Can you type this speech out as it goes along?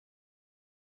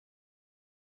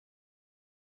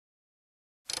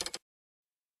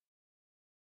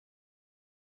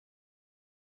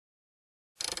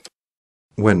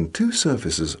When two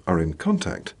surfaces are in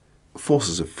contact,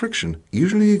 forces of friction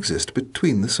usually exist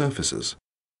between the surfaces.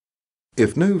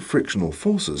 If no frictional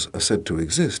forces are said to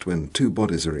exist when two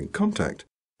bodies are in contact,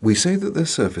 we say that their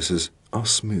surfaces are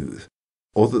smooth,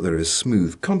 or that there is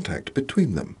smooth contact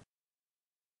between them.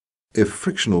 If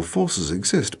frictional forces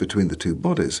exist between the two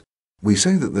bodies, we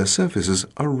say that their surfaces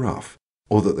are rough,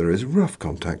 or that there is rough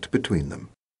contact between them.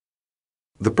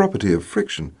 The property of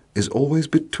friction is always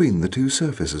between the two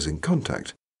surfaces in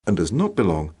contact and does not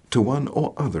belong to one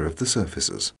or other of the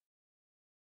surfaces.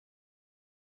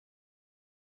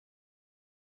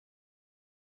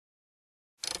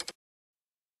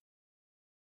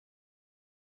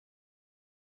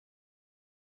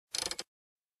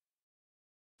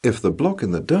 If the block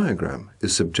in the diagram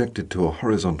is subjected to a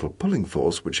horizontal pulling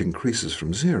force which increases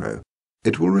from zero,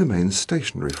 it will remain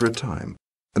stationary for a time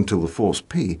until the force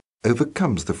P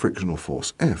overcomes the frictional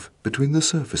force F between the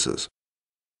surfaces.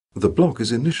 The block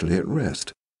is initially at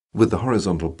rest, with the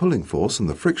horizontal pulling force and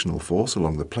the frictional force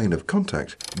along the plane of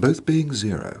contact both being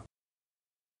zero.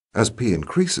 As P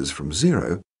increases from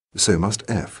zero, so must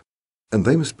F, and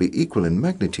they must be equal in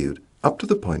magnitude up to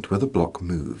the point where the block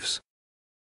moves.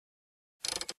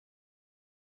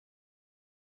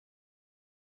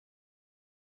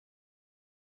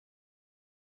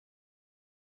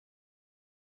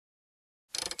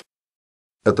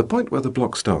 At the point where the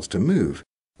block starts to move,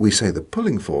 we say the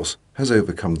pulling force has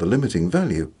overcome the limiting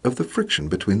value of the friction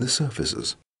between the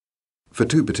surfaces. For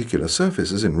two particular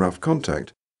surfaces in rough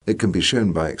contact, it can be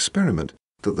shown by experiment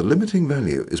that the limiting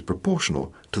value is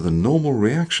proportional to the normal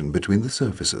reaction between the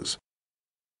surfaces.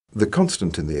 The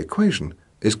constant in the equation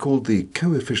is called the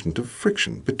coefficient of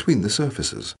friction between the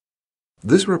surfaces.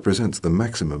 This represents the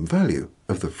maximum value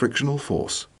of the frictional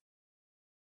force.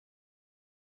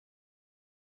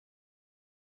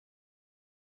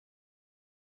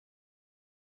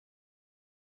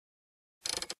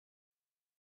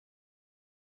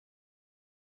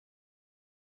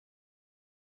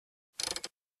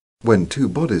 When two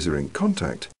bodies are in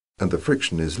contact and the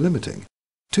friction is limiting,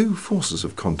 two forces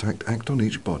of contact act on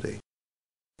each body.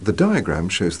 The diagram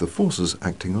shows the forces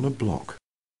acting on a block.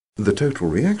 The total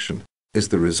reaction is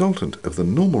the resultant of the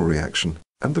normal reaction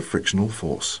and the frictional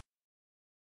force.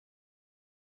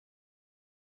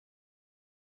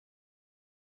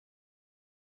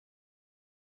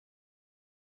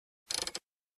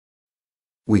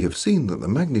 We have seen that the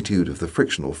magnitude of the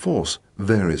frictional force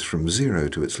varies from zero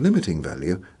to its limiting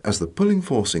value as the pulling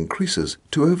force increases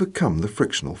to overcome the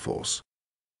frictional force.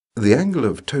 The angle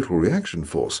of total reaction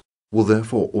force will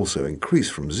therefore also increase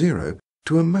from zero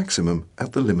to a maximum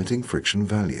at the limiting friction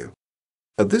value.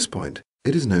 At this point,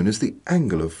 it is known as the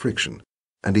angle of friction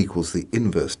and equals the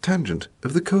inverse tangent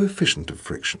of the coefficient of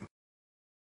friction.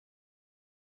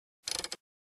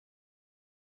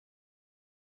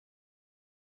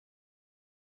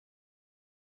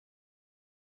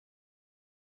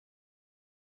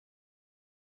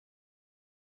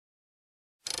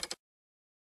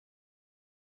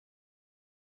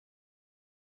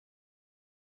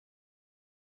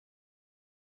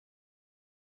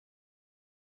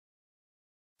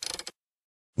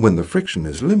 When the friction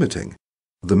is limiting,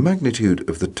 the magnitude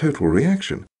of the total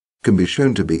reaction can be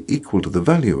shown to be equal to the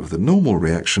value of the normal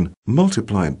reaction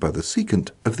multiplied by the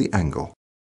secant of the angle.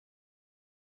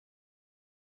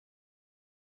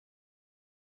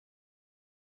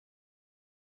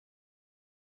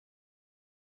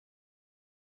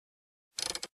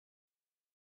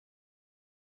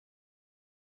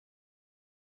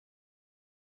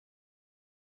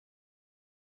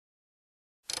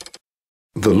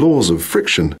 The laws of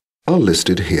friction are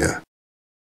listed here.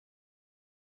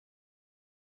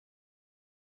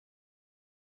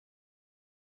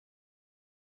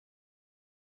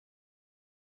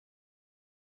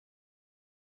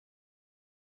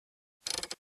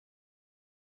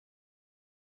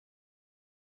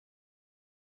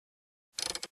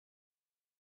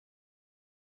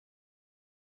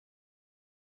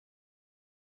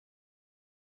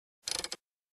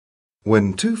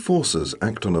 When two forces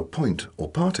act on a point or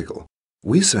particle,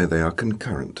 we say they are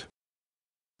concurrent.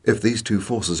 If these two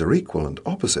forces are equal and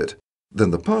opposite,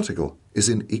 then the particle is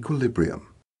in equilibrium.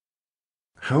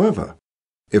 However,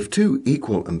 if two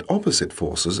equal and opposite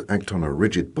forces act on a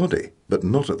rigid body, but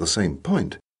not at the same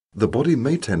point, the body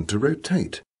may tend to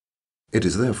rotate. It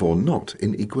is therefore not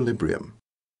in equilibrium.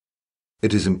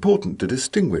 It is important to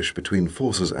distinguish between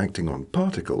forces acting on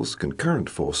particles, concurrent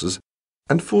forces,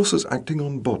 and forces acting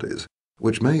on bodies,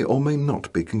 which may or may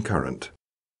not be concurrent.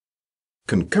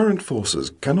 Concurrent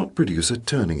forces cannot produce a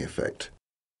turning effect.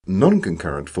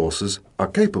 Non-concurrent forces are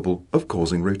capable of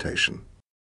causing rotation.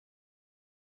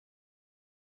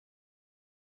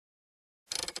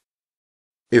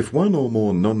 If one or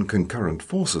more non-concurrent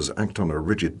forces act on a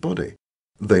rigid body,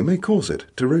 they may cause it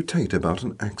to rotate about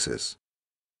an axis.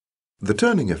 The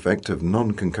turning effect of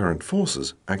non-concurrent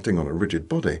forces acting on a rigid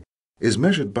body is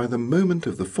measured by the moment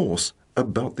of the force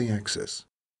about the axis.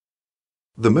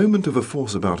 The moment of a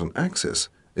force about an axis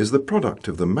is the product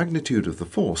of the magnitude of the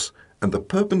force and the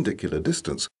perpendicular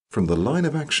distance from the line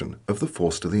of action of the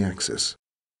force to the axis.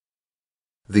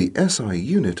 The SI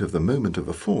unit of the moment of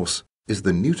a force is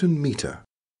the Newton meter.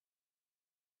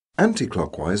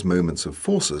 Anti-clockwise moments of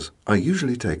forces are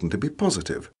usually taken to be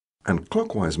positive, and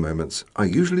clockwise moments are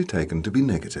usually taken to be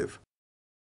negative.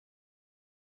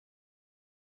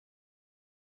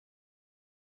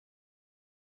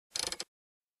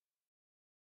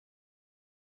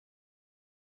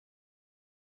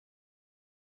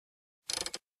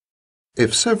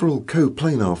 If several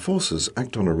coplanar forces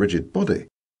act on a rigid body,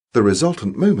 the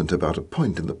resultant moment about a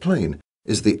point in the plane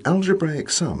is the algebraic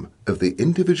sum of the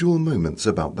individual moments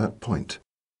about that point.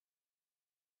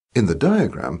 In the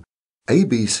diagram,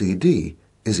 ABCD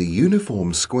is a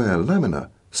uniform square lamina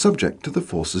subject to the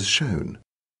forces shown.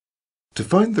 To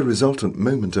find the resultant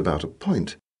moment about a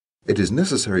point, it is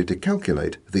necessary to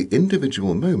calculate the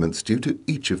individual moments due to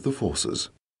each of the forces.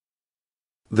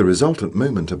 The resultant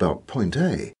moment about point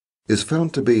A is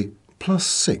found to be plus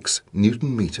 6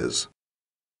 Newton meters.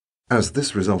 As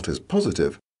this result is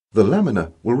positive, the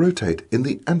lamina will rotate in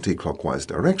the anti-clockwise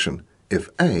direction if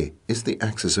A is the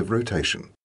axis of rotation.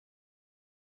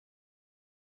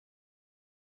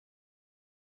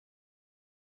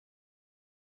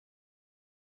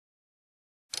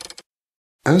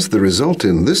 As the result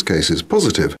in this case is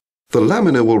positive, the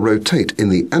lamina will rotate in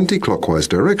the anti-clockwise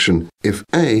direction if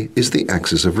A is the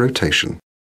axis of rotation.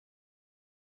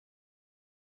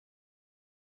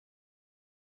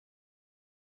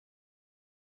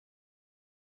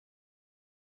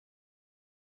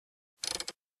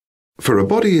 For a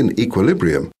body in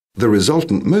equilibrium, the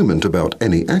resultant moment about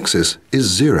any axis is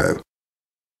zero.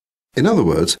 In other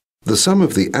words, the sum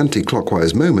of the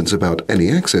anti-clockwise moments about any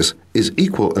axis is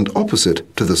equal and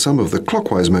opposite to the sum of the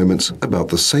clockwise moments about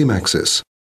the same axis.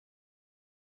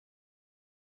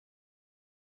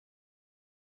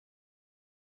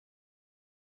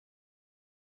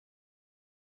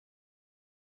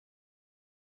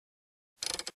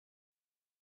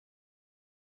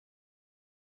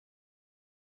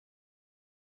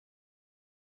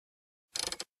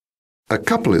 A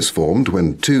couple is formed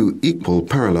when two equal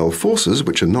parallel forces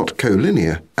which are not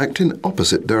collinear act in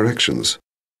opposite directions.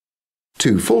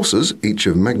 Two forces, each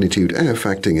of magnitude F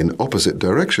acting in opposite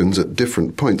directions at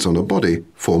different points on a body,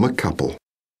 form a couple.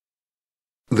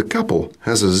 The couple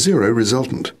has a zero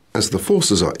resultant, as the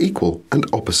forces are equal and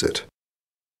opposite.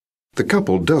 The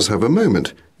couple does have a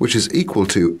moment, which is equal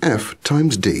to F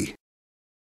times d.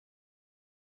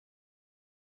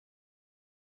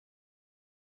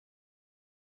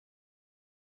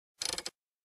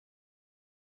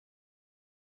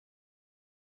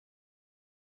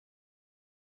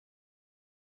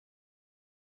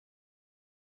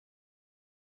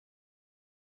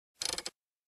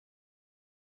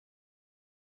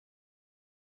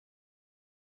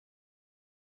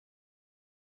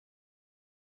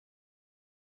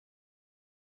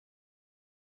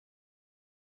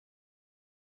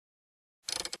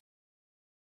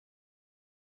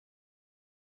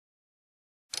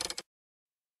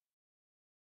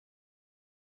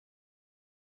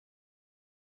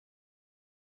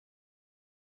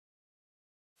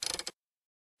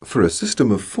 For a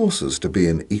system of forces to be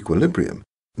in equilibrium,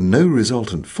 no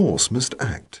resultant force must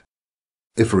act.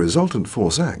 If a resultant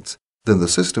force acts, then the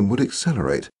system would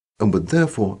accelerate and would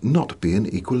therefore not be in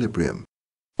equilibrium.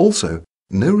 Also,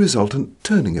 no resultant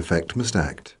turning effect must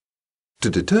act. To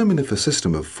determine if a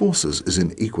system of forces is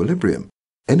in equilibrium,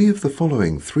 any of the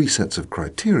following three sets of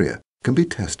criteria can be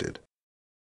tested.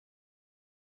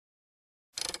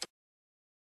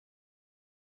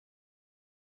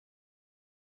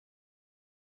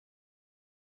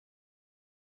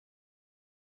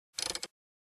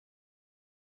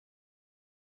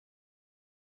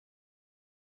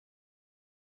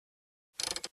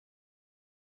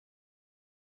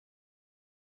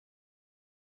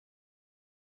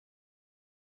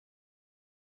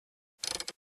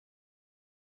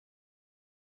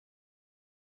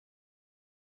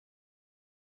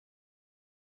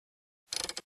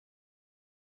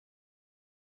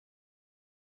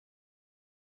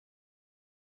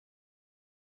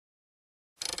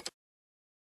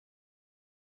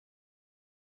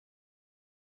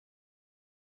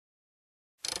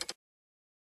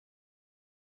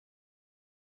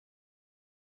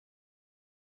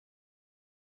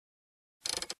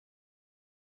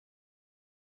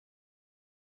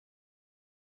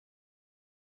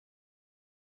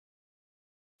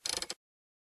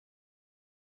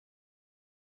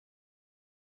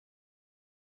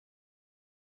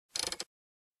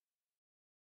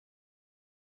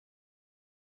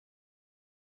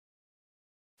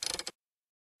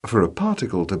 For a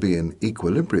particle to be in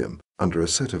equilibrium under a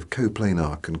set of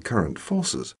coplanar concurrent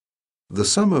forces, the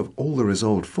sum of all the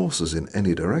resolved forces in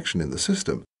any direction in the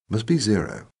system must be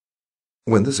zero.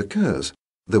 When this occurs,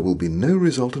 there will be no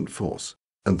resultant force,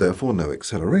 and therefore no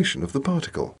acceleration of the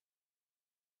particle.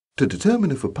 To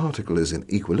determine if a particle is in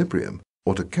equilibrium,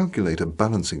 or to calculate a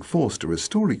balancing force to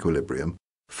restore equilibrium,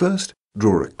 first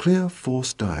draw a clear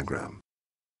force diagram.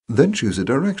 Then choose a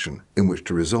direction in which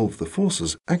to resolve the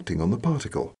forces acting on the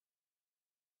particle.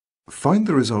 Find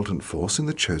the resultant force in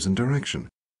the chosen direction,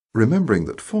 remembering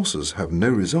that forces have no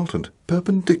resultant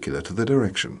perpendicular to the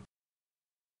direction.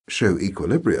 Show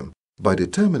equilibrium by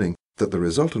determining that the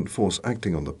resultant force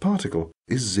acting on the particle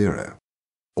is zero,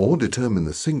 or determine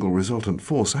the single resultant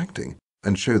force acting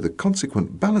and show the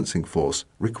consequent balancing force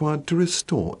required to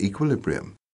restore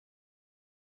equilibrium.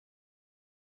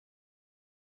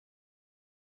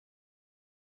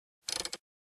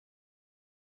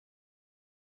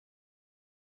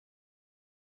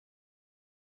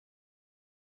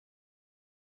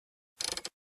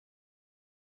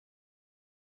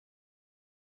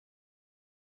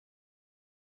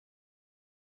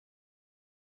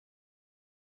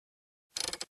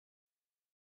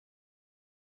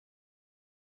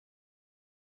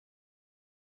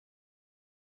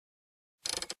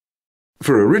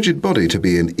 For a rigid body to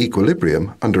be in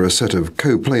equilibrium under a set of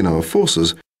coplanar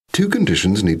forces, two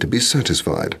conditions need to be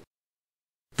satisfied.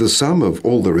 The sum of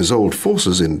all the resolved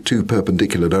forces in two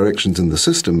perpendicular directions in the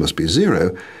system must be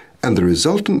zero, and the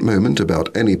resultant moment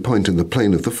about any point in the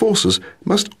plane of the forces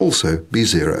must also be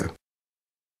zero.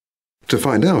 To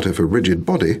find out if a rigid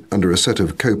body under a set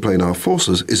of coplanar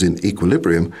forces is in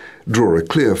equilibrium, draw a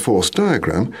clear force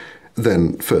diagram.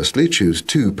 Then, firstly, choose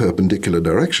two perpendicular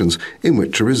directions in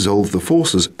which to resolve the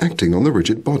forces acting on the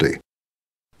rigid body.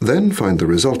 Then find the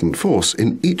resultant force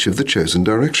in each of the chosen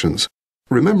directions,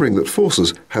 remembering that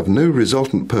forces have no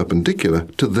resultant perpendicular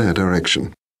to their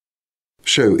direction.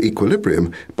 Show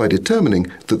equilibrium by determining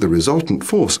that the resultant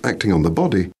force acting on the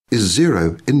body is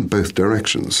zero in both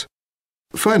directions.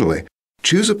 Finally,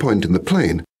 choose a point in the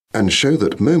plane and show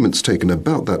that moments taken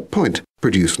about that point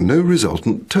produce no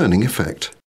resultant turning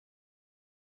effect.